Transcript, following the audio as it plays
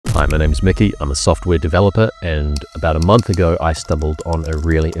Hi, my name is Mickey. I'm a software developer, and about a month ago I stumbled on a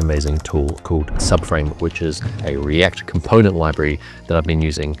really amazing tool called Subframe, which is a React component library that I've been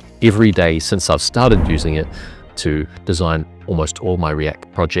using every day since I've started using it to design almost all my React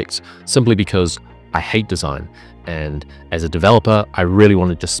projects, simply because I hate design. And as a developer, I really want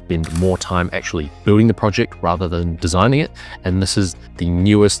to just spend more time actually building the project rather than designing it. And this is the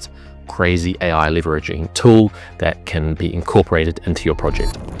newest crazy AI leveraging tool that can be incorporated into your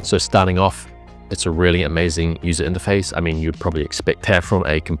project. So starting off, it's a really amazing user interface. I mean, you'd probably expect that from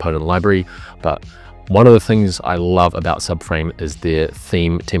a component library, but one of the things I love about Subframe is their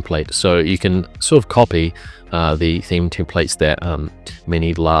theme template. So you can sort of copy the theme templates that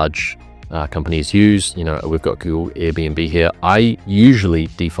many large companies use. You know, we've got Google Airbnb here. I usually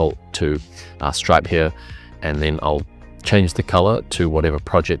default to Stripe here, and then I'll change the color to whatever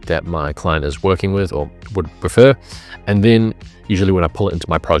project that my client is working with or would prefer. And then usually when I pull it into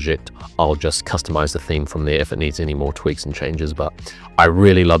my project, I'll just customize the theme from there if it needs any more tweaks and changes. But I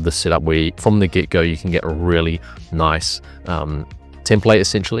really love this setup where from the get-go, you can get a really nice template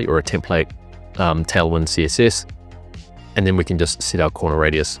essentially, or a template Tailwind CSS. And then we can just set our corner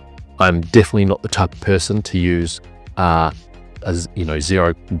radius. I'm definitely not the type of person to use as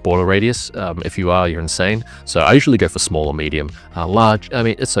zero border radius. If you are, you're insane. So I usually go for small or medium. Large, I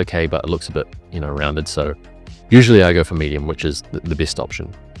mean, it's okay, but it looks a bit rounded. So usually I go for medium, which is the best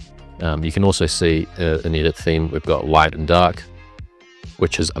option. You can also see an edit theme. We've got light and dark,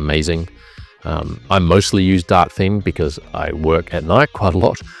 which is amazing. I mostly use dark theme because I work at night quite a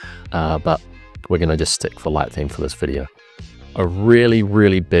lot, but we're gonna just stick for light theme for this video. A really,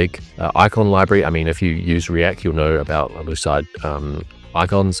 really big icon library. I mean, if you use React, you'll know about other side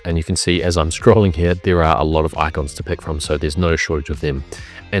icons, and you can see as I'm scrolling here, there are a lot of icons to pick from, so there's no shortage of them.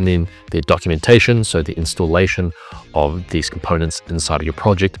 And then their documentation, so the installation of these components inside of your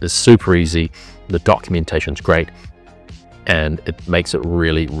project is super easy. The documentation's great, and it makes it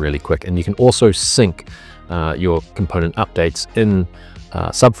really, really quick. And you can also sync your component updates in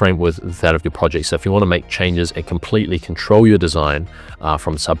Subframe with that of your project. So if you want to make changes and completely control your design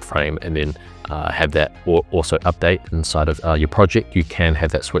from Subframe, and then have that also update inside of your project, you can have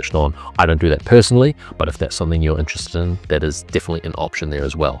that switched on. I don't do that personally, but if that's something you're interested in, that is definitely an option there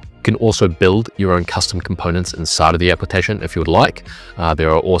as well. You can also build your own custom components inside of the application if you would like. There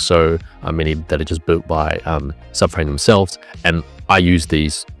are also many that are just built by Subframe themselves, and I use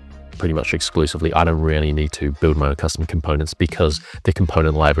these pretty much exclusively. I don't really need to build my own custom components because the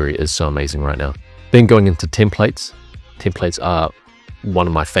component library is so amazing right now. Then going into templates. Templates are one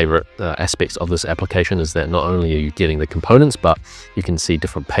of my favorite aspects of this application, is that not only are you getting the components, but you can see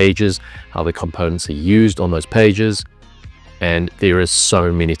different pages, how the components are used on those pages. And there is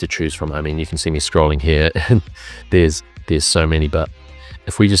so many to choose from. I mean, you can see me scrolling here and there's so many, but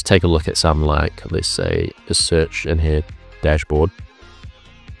if we just take a look at some, like, let's say a search in here, dashboard,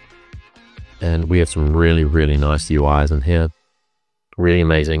 and we have some really, really nice UIs in here, really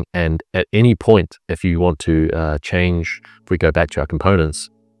amazing. And at any point, if you want to change, if we go back to our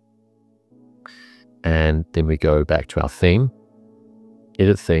components, and then we go back to our theme,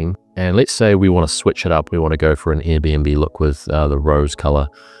 edit theme, and let's say we want to switch it up. We want to go for an Airbnb look with the rose color,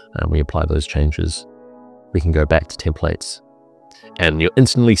 and we apply those changes. We can go back to templates, and you're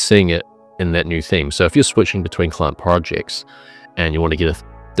instantly seeing it in that new theme. So if you're switching between client projects and you want to get a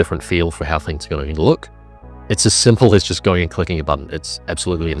different feel for how things are going to look, it's as simple as just going and clicking a button. It's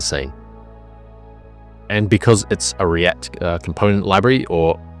absolutely insane. And because it's a React component library,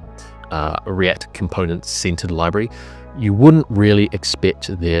 or a React component centered library, you wouldn't really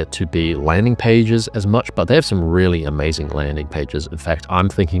expect there to be landing pages as much, but they have some really amazing landing pages. In fact, I'm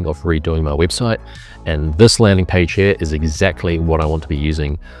thinking of redoing my website, and this landing page here is exactly what I want to be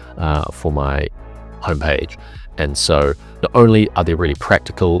using for my homepage. And so not only are there really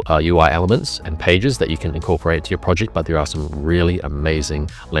practical UI elements and pages that you can incorporate to your project, but there are some really amazing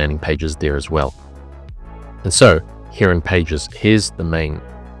landing pages there as well. And so here in Pages, here's the main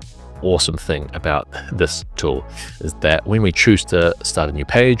awesome thing about this tool, is that when we choose to start a new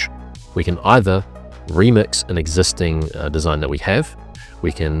page, we can either remix an existing design that we have.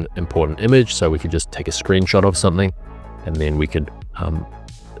 We can import an image, so we could just take a screenshot of something, and then we could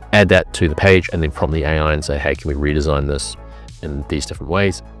add that to the page, and then from the AI and say, hey, can we redesign this in these different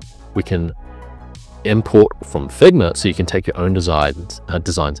ways? We can import from Figma, so you can take your own designs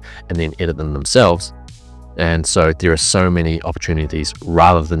and then edit them themselves. And so there are so many opportunities,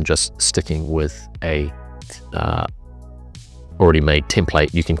 rather than just sticking with a already made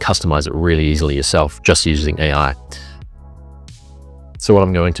template. You can customize it really easily yourself just using AI. So what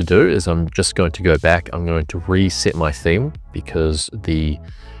I'm going to do is I'm just going to go back. I'm going to reset my theme because the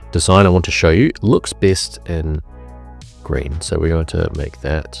design I want to show you looks best in green. So we're going to make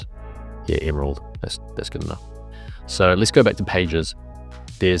that, yeah, emerald. That's good enough. So let's go back to pages.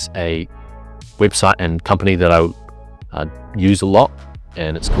 There's a website and company that I use a lot,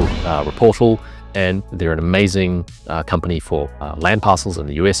 and it's called Reportal, and they're an amazing company for land parcels in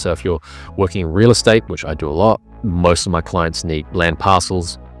the US. So if you're working in real estate, which I do a lot, most of my clients need land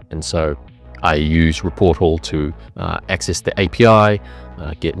parcels, and so I use Reportal to access the API,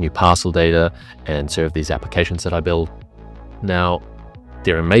 get new parcel data, and serve these applications that I build. Now,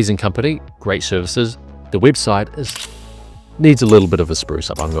 they're an amazing company, great services. The website needs a little bit of a spruce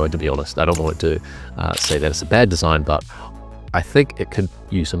up, I'm going to be honest. I don't want to say that it's a bad design, but I think it could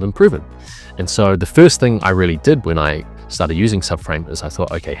use some improvement. And so the first thing I really did when I started using Subframe is I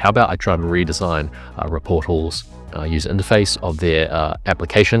thought, okay, how about I try and redesign Reportal's user interface of their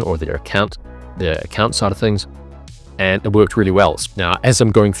application or their account side of things. And it worked really well. Now, as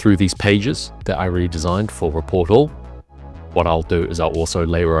I'm going through these pages that I redesigned for Reportal, what I'll do is I'll also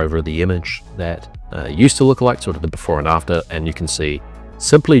layer over the image that used to look like, sort of the before and after, and you can see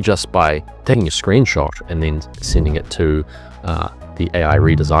simply just by taking a screenshot and then sending it to the AI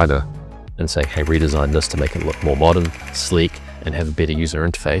redesigner and say, hey, redesign this to make it look more modern, sleek, and have a better user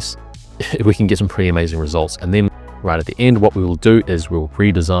interface, we can get some pretty amazing results. And then right at the end, what we will do is we'll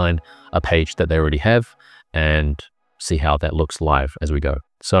redesign a page that they already have and see how that looks live as we go.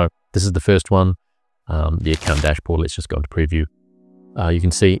 So this is the first one. The account dashboard. Let's just go into preview. You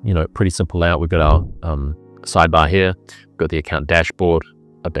can see, pretty simple layout. We've got our sidebar here. We've got the account dashboard,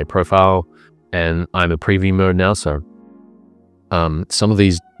 update profile, and I'm in preview mode now. So some of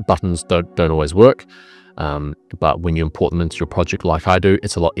these buttons don't always work, but when you import them into your project like I do,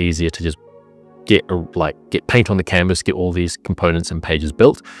 it's a lot easier to just get paint on the canvas, get all these components and pages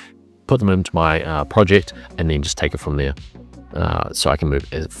built, put them into my project, and then just take it from there. So I can move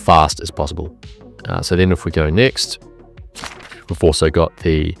as fast as possible. So then if we go next, we've also got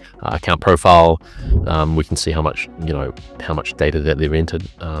the account profile. We can see how much data that they've entered.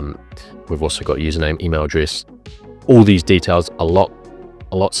 We've also got username, email address. All these details a lot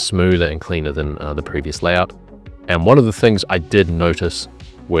smoother and cleaner than the previous layout. And one of the things I did notice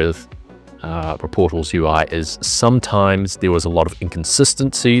with Reportal's UI is sometimes there was a lot of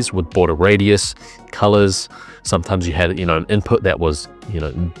inconsistencies with border radius, colors. Sometimes you had, an input that was,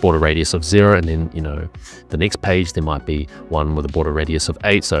 border radius of 0, and then, the next page there might be one with a border radius of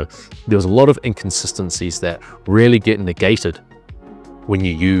 8. So there was a lot of inconsistencies that really get negated when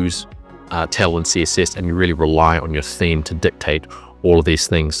you use Tailwind CSS and you really rely on your theme to dictate all of these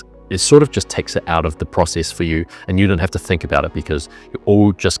things. It sort of just takes it out of the process for you, and you don't have to think about it because you're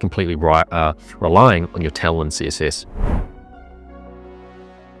all just completely relying on your Tailwind CSS.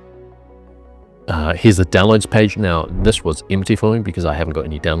 Here's the downloads page. Now, this was empty for me because I haven't got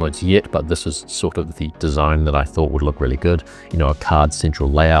any downloads yet, but this is sort of the design that I thought would look really good. A card central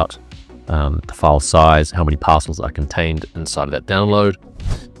layout, the file size, how many parcels are contained inside of that download.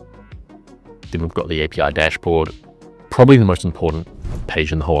 Then we've got the API dashboard, probably the most important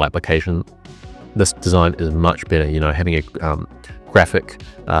page in the whole application. This design is much better, having a graphic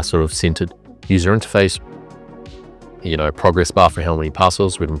sort of centered user interface. Progress bar for how many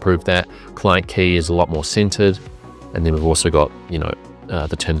parcels, we've improved that. Client key is a lot more centered. And then we've also got,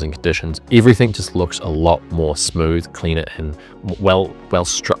 the terms and conditions. Everything just looks a lot more smooth, cleaner, and well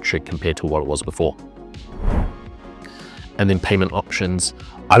structured compared to what it was before. And then payment options.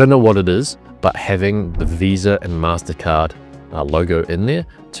 I don't know what it is, but having the Visa and MasterCard logo in there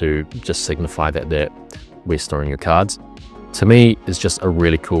to just signify that we're storing your cards, to me is just a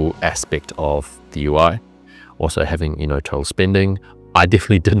really cool aspect of the UI. Also having, total spending. I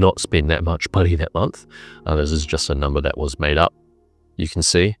definitely did not spend that much money that month. This is just a number that was made up. You can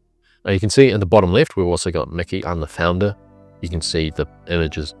see. Now you can see in the bottom left, we've also got Mickey. I'm the founder. You can see the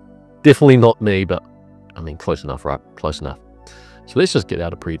images. Definitely not me, but I mean, close enough, right? Close enough. So let's just get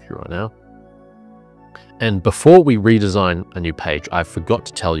out of preview right now. And before we redesign a new page, I forgot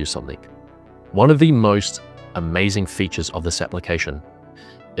to tell you something. One of the most amazing features of this application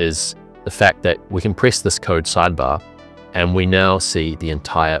is the fact that we can press this code sidebar and we now see the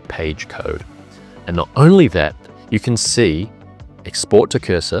entire page code. And not only that, you can see export to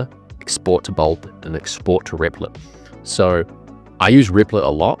cursor, export to bulb, and export to replit. So I use replit a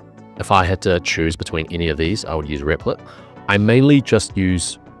lot. If I had to choose between any of these, I would use replit. I mainly just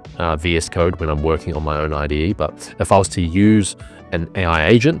use VS Code when I'm working on my own IDE, but if I was to use an AI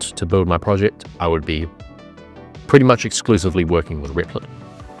agent to build my project, I would be pretty much exclusively working with replit.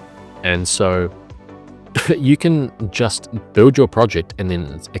 And so you can just build your project and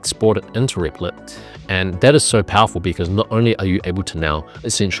then export it into Replit. And that is so powerful because not only are you able to now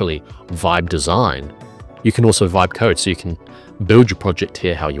essentially vibe design, you can also vibe code. So you can build your project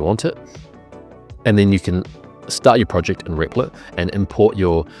here how you want it. And then you can start your project in Replit and import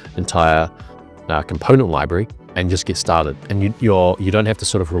your entire component library and just get started. And you don't have to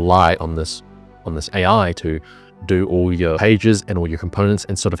sort of rely on this AI to do all your pages and all your components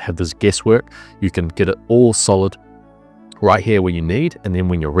and sort of have this guesswork. You can get it all solid right here where you need, and then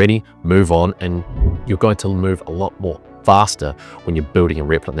when you're ready, move on, and you're going to move a lot more faster when you're building a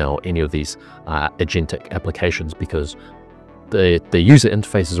Replit now, or any of these agentic applications, because the user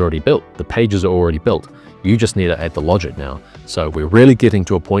interface is already built, the pages are already built. You just need to add the logic now. So we're really getting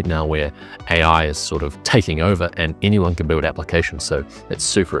to a point now where AI is sort of taking over and anyone can build applications. So it's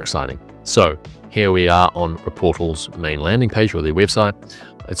super exciting. So here we are on Reportal's main landing page or their website.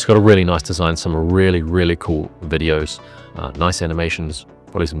 It's got a really nice design, some really, really cool videos, nice animations,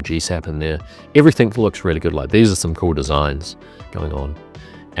 probably some GSAP in there. Everything looks really good. Like, these are some cool designs going on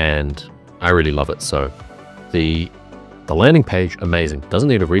and I really love it. So the landing page, amazing. Doesn't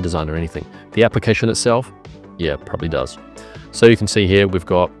need a redesign or anything. The application itself, yeah, probably does. So you can see here we've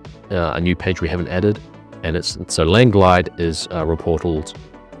got a new page we haven't added, and so Landglide is Reportal's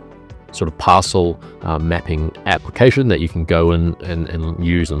sort of parcel mapping application that you can go in and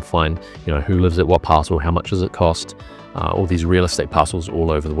use and find, you know, who lives at what parcel, how much does it cost, all these real estate parcels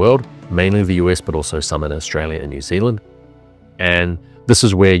all over the world, mainly the US, but also some in Australia and New Zealand. And this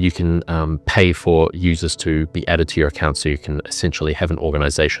is where you can pay for users to be added to your account, so you can essentially have an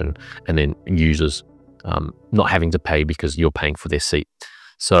organization and then users not having to pay because you're paying for their seat.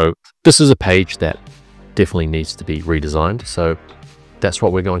 So this is a page that definitely needs to be redesigned. So that's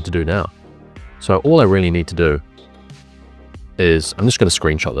what we're going to do now. So all I really need to do is, I'm just going to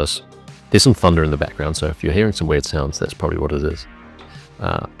screenshot this. There's some thunder in the background, so if you're hearing some weird sounds, that's probably what it is.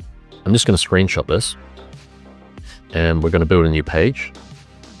 I'm just going to screenshot this, and we're going to build a new page.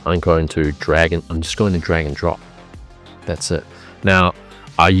 I'm just going to drag and drop. That's it. Now,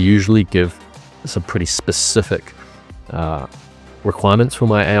 I usually give some pretty specific requirements for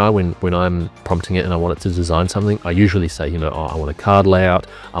my AI when I'm prompting it and I want it to design something. I usually say, you know, oh, I want a card layout,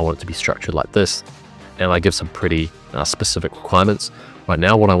 I want it to be structured like this, and I give some pretty specific requirements. Right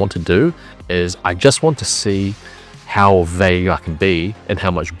now, what I want to do is I just want to see how vague I can be and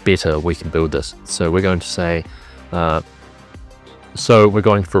how much better we can build this. So we're going to say, so we're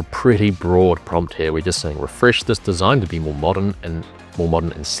going for a pretty broad prompt here. We're just saying refresh this design to be more modern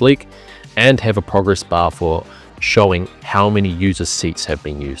and sleek, and have a progress bar for showing how many user seats have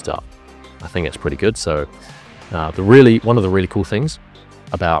been used up. I think that's pretty good. So one of the really cool things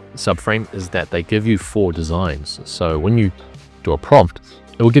about Subframe is that they give you 4 designs. So when you do a prompt,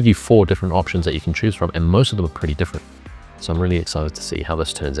 it will give you 4 different options that you can choose from, and most of them are pretty different. So I'm really excited to see how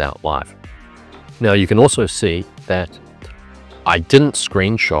this turns out live. Now you can also see that I didn't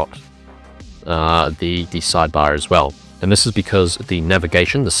screenshot the sidebar as well. And this is because the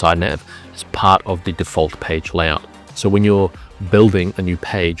navigation, the side nav, is part of the default page layout. So when you're building a new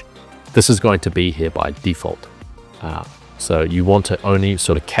page, this is going to be here by default. So you want to only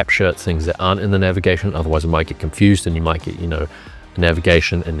sort of capture things that aren't in the navigation, otherwise it might get confused and you might get, you know,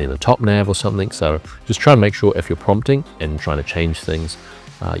 navigation and then a top nav or something. So just try and make sure if you're prompting and trying to change things,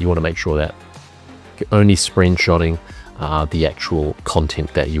 you want to make sure that you're only screenshotting the actual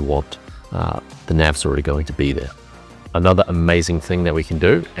content that you want. The nav's already going to be there. Another amazing thing that we can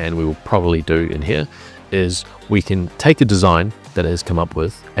do, and we will probably do in here, is we can take a design that it has come up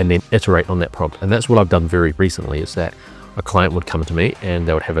with and then iterate on that prompt. And that's what I've done very recently, is that a client would come to me and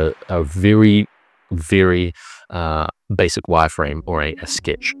they would have a very, very basic wireframe or a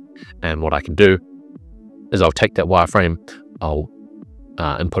sketch. And what I can do is I'll take that wireframe, I'll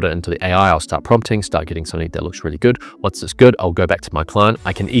input it into the AI, I'll start prompting, start getting something that looks really good. Once it's good, I'll go back to my client.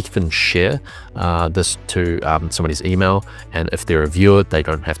 I can even share this to somebody's email, and if they're a viewer, they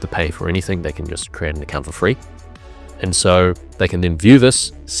don't have to pay for anything. They can just create an account for free. And so they can then view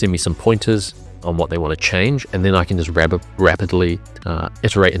this, send me some pointers on what they want to change, and then I can just rapidly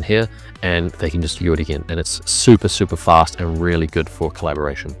iterate in here, and they can just view it again. And it's super, super fast and really good for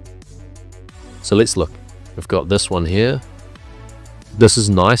collaboration. So let's look. We've got this one here. This is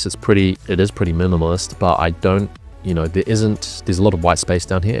nice. It is pretty minimalist, but I don't, you know, there's a lot of white space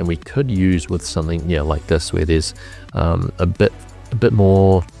down here, and we could use with something, yeah, like this, where there's a bit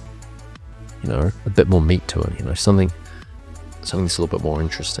more, you know, a bit more meat to it, you know, something that's a little bit more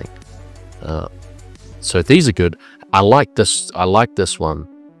interesting. So these are good. I like this one.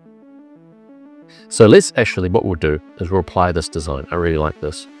 So let's actually, what we'll do is we'll apply this design. I really like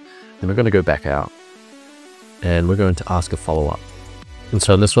this. Then we're going to go back out, and we're going to ask a follow-up. And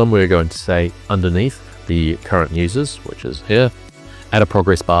so in this one, we're going to say underneath the current users, which is here, add a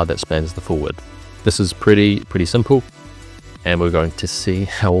progress bar that spans the full width. This is pretty simple, and we're going to see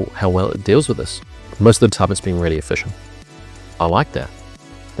how well it deals with this. Most of the time it's been really efficient. I like that.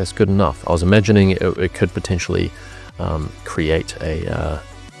 That's good enough. I was imagining it could potentially create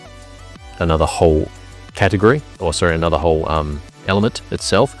another whole category, or sorry, another whole element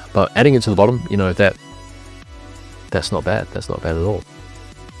itself, but adding it to the bottom, you know, that's not bad. That's not bad at all.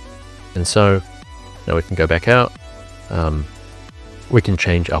 And so now we can go back out. We can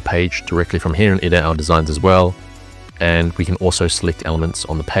change our page directly from here and edit our designs as well. And we can also select elements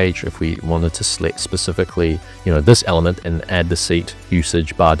on the page if we wanted to select specifically, you know, this element and add the seat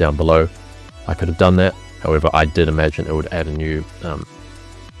usage bar down below. I could have done that. However, I did imagine it would add a new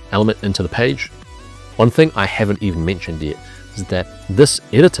element into the page. One thing I haven't even mentioned yet is that this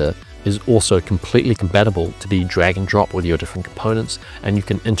editor is also completely compatible to be drag and drop with your different components, and you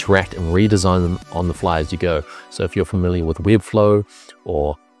can interact and redesign them on the fly as you go. So if you're familiar with Webflow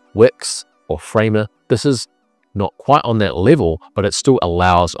or Wix or Framer, this is not quite on that level, but it still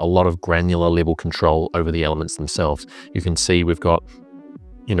allows a lot of granular level control over the elements themselves. You can see we've got,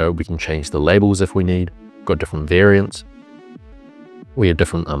 you know, we can change the labels if we need. We've got different variants. We have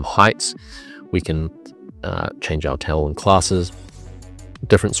different heights. We can change our tail and classes,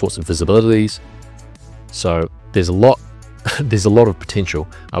 different sorts of visibilities. So there's a lot of potential.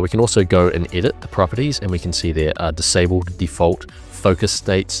 We can also go and edit the properties, and we can see there are disabled, default, focus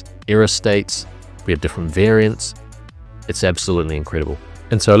states, error states. We have different variants. It's absolutely incredible.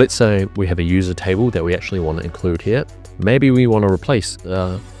 And so let's say we have a user table that we actually want to include here. Maybe we want to replace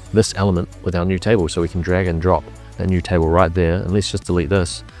this element with our new table, so we can drag and drop that new table right there. And let's just delete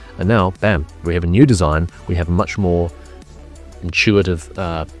this. And now, bam, we have a new design. We have a much more intuitive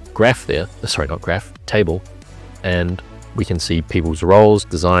graph there. Sorry, not graph, table. And we can see people's roles,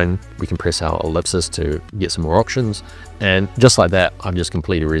 design. We can press our ellipsis to get some more options. And just like that, I've just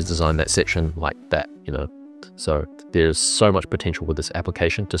completely redesigned that section like that, you know. So there's so much potential with this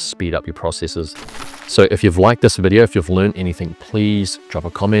application to speed up your processes. So if you've liked this video, if you've learned anything, please drop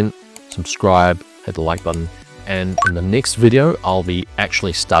a comment, subscribe, hit the like button. And in the next video, I'll be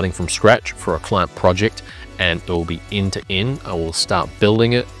actually starting from scratch for a client project, and it will be end to end. I will start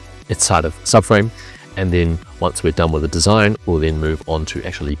building it inside of Subframe. And then once we're done with the design, we'll then move on to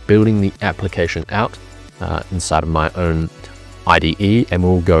actually building the application out inside of my own IDE, and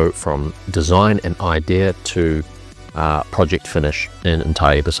we'll go from design and idea to project finish in an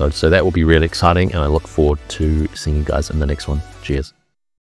entire episode. So that will be really exciting, and I look forward to seeing you guys in the next one. Cheers.